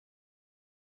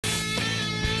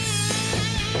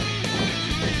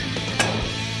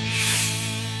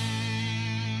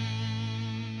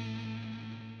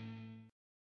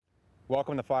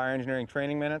Welcome to Fire Engineering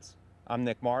Training Minutes. I'm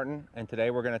Nick Martin, and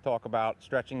today we're going to talk about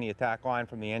stretching the attack line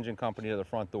from the engine company to the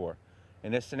front door.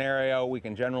 In this scenario, we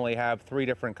can generally have three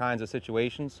different kinds of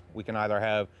situations. We can either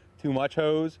have too much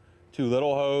hose, too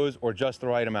little hose, or just the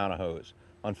right amount of hose.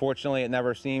 Unfortunately, it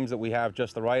never seems that we have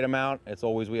just the right amount. It's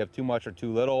always we have too much or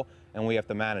too little, and we have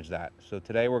to manage that. So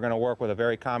today we're going to work with a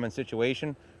very common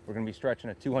situation. We're going to be stretching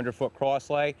a 200-foot cross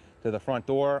lay to the front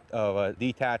door of a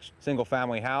detached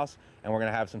single-family house, and we're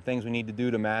going to have some things we need to do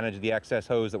to manage the excess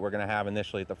hose that we're going to have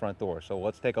initially at the front door. So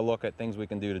let's take a look at things we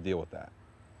can do to deal with that.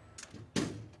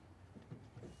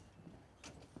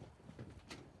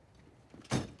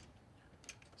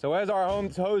 So as our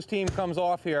hose team comes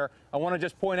off here, I want to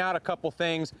just point out a couple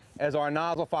things as our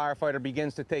nozzle firefighter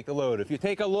begins to take the load. If you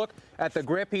take a look at the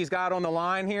grip he's got on the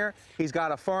line here, he's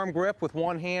got a firm grip with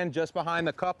one hand just behind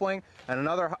the coupling and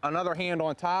another hand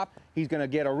on top. He's going to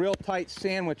get a real tight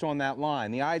sandwich on that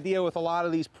line. The idea with a lot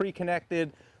of these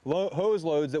pre-connected hose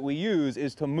loads that we use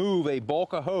is to move a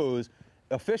bulk of hose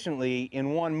efficiently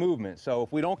in one movement. So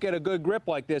if we don't get a good grip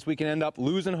like this, we can end up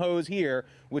losing hose here,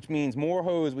 which means more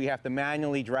hose we have to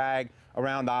manually drag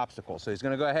around the obstacle. So he's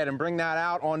going to go ahead and bring that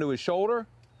out onto his shoulder.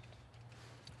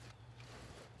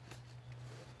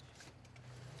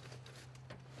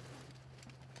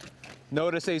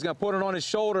 Notice that he's going to put it on his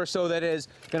shoulder so that it's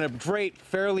going to drape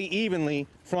fairly evenly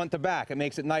front to back. It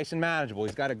makes it nice and manageable.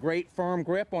 He's got a great firm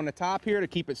grip on the top here to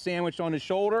keep it sandwiched on his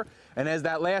shoulder. And as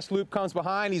that last loop comes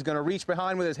behind, he's going to reach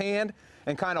behind with his hand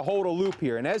and kind of hold a loop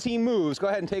here. And as he moves, go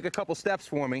ahead and take a couple steps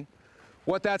for me.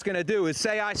 What that's going to do is,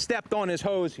 say I stepped on his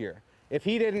hose here. If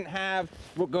he didn't have,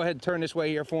 well, go ahead and turn this way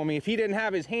here for me. If he didn't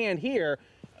have his hand here,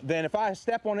 then if I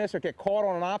step on this or get caught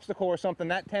on an obstacle or something,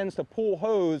 that tends to pull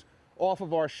hose off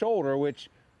of our shoulder, which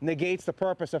negates the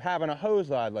purpose of having a hose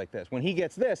rod like this. When he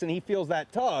gets this and he feels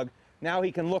that tug, now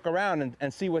he can look around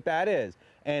and see what that is.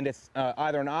 And it's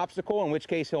either an obstacle, in which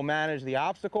case he'll manage the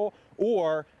obstacle,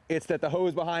 or it's that the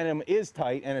hose behind him is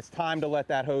tight and it's time to let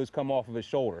that hose come off of his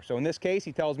shoulder. So in this case,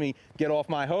 he tells me, get off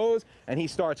my hose, and he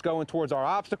starts going towards our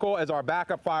obstacle as our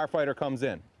backup firefighter comes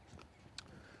in.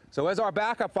 So as our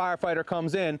backup firefighter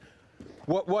comes in,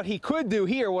 what he could do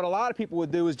here, what a lot of people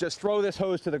would do, is just throw this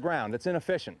hose to the ground. It's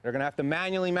inefficient. They're going to have to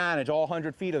manually manage all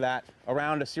 100 feet of that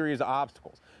around a series of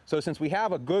obstacles. So since we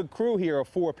have a good crew here of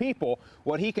 4 people,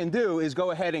 what he can do is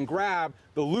go ahead and grab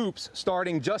the loops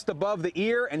starting just above the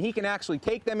ear, and he can actually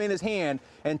take them in his hand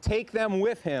and take them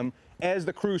with him as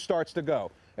the crew starts to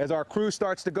go. As our crew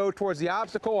starts to go towards the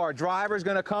obstacle, our driver is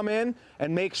going to come in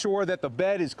and make sure that the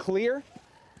bed is clear.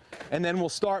 And then we'll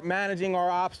start managing our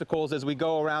obstacles as we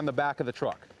go around the back of the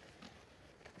truck.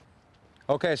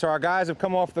 Okay, so our guys have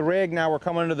come off the rig. Now we're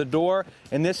coming to the door.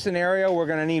 In this scenario, we're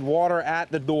going to need water at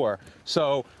the door.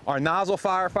 So our nozzle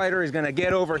firefighter is going to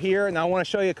get over here. Now I want to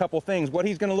show you a couple things. What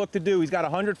he's going to look to do, he's got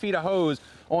 100 feet of hose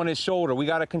on his shoulder. We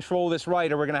got to control this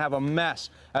right, or we're going to have a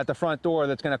mess at the front door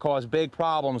that's going to cause big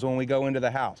problems when we go into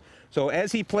the house. So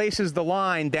as he places the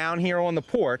line down here on the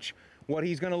porch, what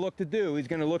he's going to look to do, he's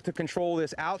going to look to control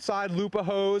this outside loop of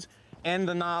hose and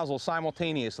the nozzle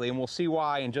simultaneously, and we'll see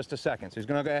why in just a second. So he's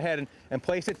going to go ahead and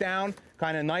place it down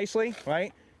kind of nicely,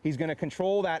 right? He's going to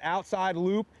control that outside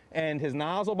loop and his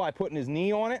nozzle by putting his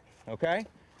knee on it, okay?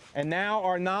 And now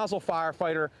our nozzle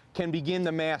firefighter can begin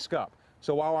to mask up.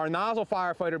 So while our nozzle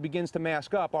firefighter begins to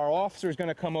mask up, our officer is going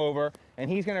to come over and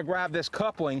he's going to grab this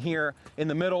coupling here in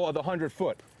the middle of the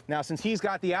 100-foot. Now, since he's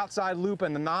got the outside loop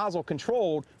and the nozzle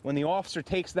controlled, when the officer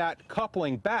takes that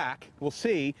coupling back, we'll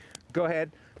see, go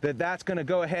ahead, that's going to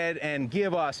go ahead and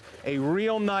give us a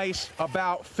real nice,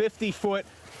 about 50-foot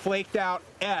flaked out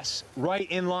S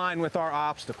right in line with our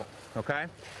obstacle, okay?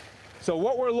 So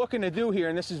what we're looking to do here,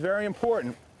 and this is very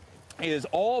important, is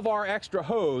all of our extra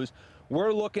hose,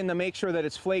 we're looking to make sure that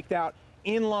it's flaked out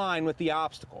in line with the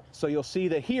obstacle. So you'll see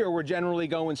that here we're generally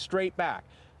going straight back.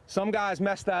 Some guys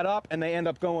mess that up and they end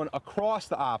up going across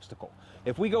the obstacle.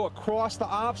 If we go across the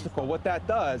obstacle, what that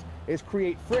does is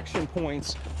create friction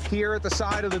points here at the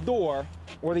side of the door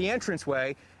or the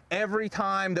entranceway every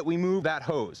time that we move that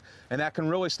hose, and that can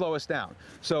really slow us down.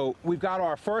 So we've got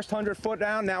our first 100-foot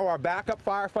down. Now our backup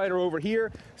firefighter over here,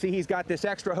 see, he's got this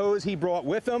extra hose he brought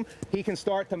with him. He can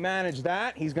start to manage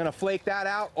that. He's going to flake that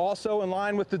out also in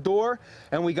line with the door.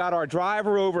 And we got our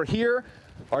driver over here.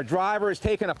 Our driver is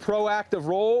taking a proactive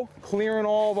role, clearing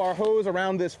all of our hose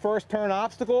around this first turn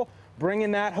obstacle,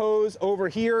 bringing that hose over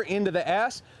here into the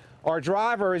S. Our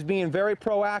driver is being very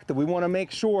proactive. We want to make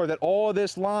sure that all of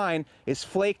this line is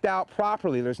flaked out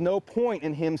properly. There's no point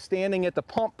in him standing at the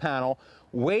pump panel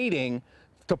waiting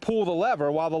to pull the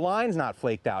lever while the line's not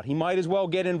flaked out. He might as well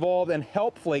get involved and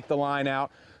help flake the line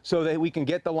out so that we can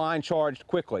get the line charged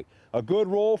quickly. A good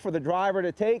role for the driver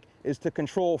to take is to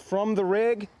control from the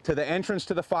rig to the entrance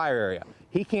to the fire area.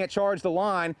 He can't charge the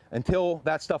line until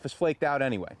that stuff is flaked out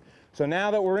anyway. So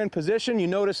now that we're in position, you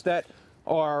notice that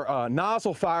our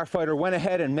nozzle firefighter went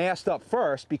ahead and masked up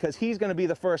first because he's going to be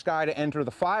the first guy to enter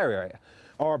the fire area.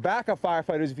 Our backup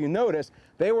firefighters, if you notice,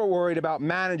 they were worried about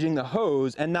managing the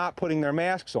hose and not putting their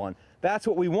masks on. That's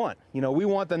what we want. You know, we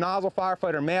want the nozzle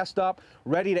firefighter masked up,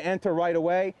 ready to enter right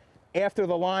away. After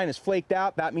the line is flaked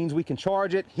out, that means we can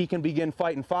charge it, he can begin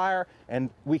fighting fire, and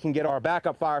we can get our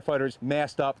backup firefighters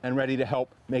masked up and ready to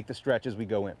help make the stretch as we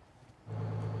go in.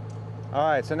 All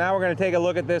right, so now we're going to take a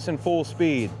look at this in full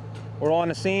speed. We're on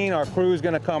the scene, our crew is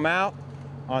going to come out.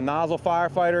 Our nozzle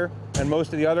firefighter and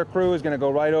most of the other crew is going to go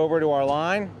right over to our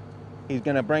line. He's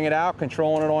going to bring it out,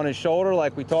 controlling it on his shoulder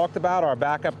like we talked about. Our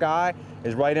backup guy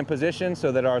is right in position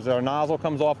so that as our nozzle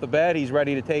comes off the bed, he's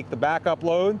ready to take the backup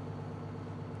load.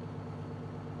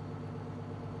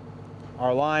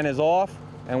 Our line is off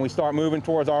and we start moving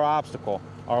towards our obstacle.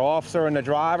 Our officer and the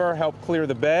driver help clear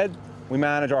the bed. We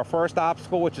manage our first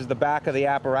obstacle, which is the back of the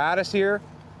apparatus here.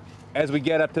 As we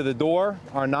get up to the door,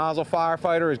 our nozzle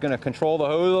firefighter is going to control the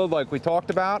hose load like we talked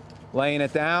about, laying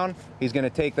it down. He's going to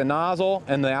take the nozzle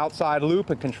and the outside loop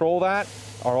and control that.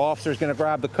 Our officer is going to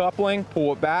grab the coupling,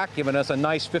 pull it back, giving us a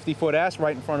nice 50-foot S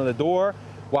right in front of the door.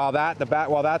 While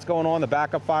that's going on, the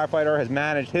backup firefighter has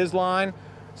managed his line.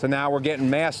 So now we're getting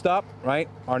masked up, right?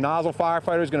 Our nozzle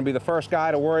firefighter is going to be the first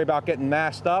guy to worry about getting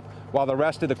masked up while the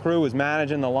rest of the crew is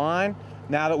managing the line.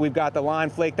 Now that we've got the line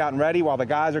flaked out and ready while the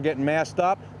guys are getting masked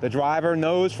up, the driver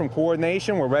knows from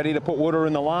coordination we're ready to put water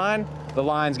in the line. The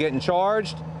line's getting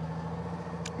charged.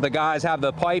 The guys have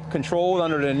the pipe controlled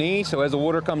under the knee, so as the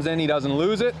water comes in, he doesn't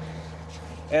lose it.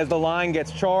 As the line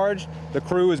gets charged, the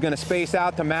crew is going to space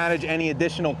out to manage any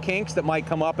additional kinks that might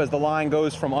come up as the line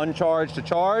goes from uncharged to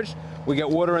charged. We get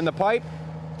water in the pipe.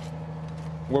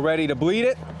 We're ready to bleed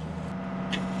it.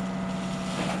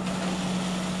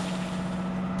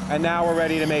 And now we're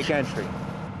ready to make entry.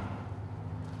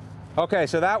 Okay,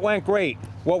 so that went great.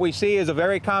 What we see is a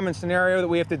very common scenario that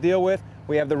we have to deal with.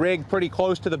 We have the rig pretty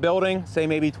close to the building, say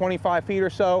maybe 25 feet or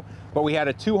so, but we had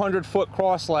a 200-foot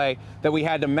cross lay that we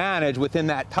had to manage within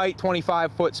that tight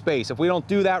 25-foot space. If we don't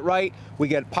do that right, we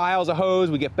get piles of hose,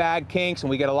 we get bad kinks, and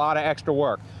we get a lot of extra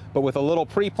work. But with a little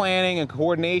pre-planning and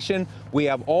coordination, we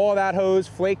have all that hose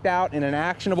flaked out in an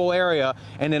actionable area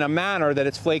and in a manner that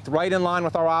it's flaked right in line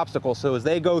with our obstacles. So as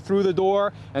they go through the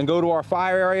door and go to our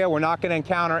fire area, we're not going to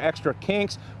encounter extra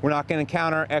kinks, we're not going to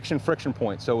encounter extra friction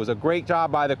points. So it was a great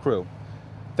job by the crew.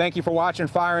 Thank you for watching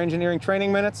Fire Engineering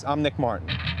Training Minutes. I'm Nick Martin.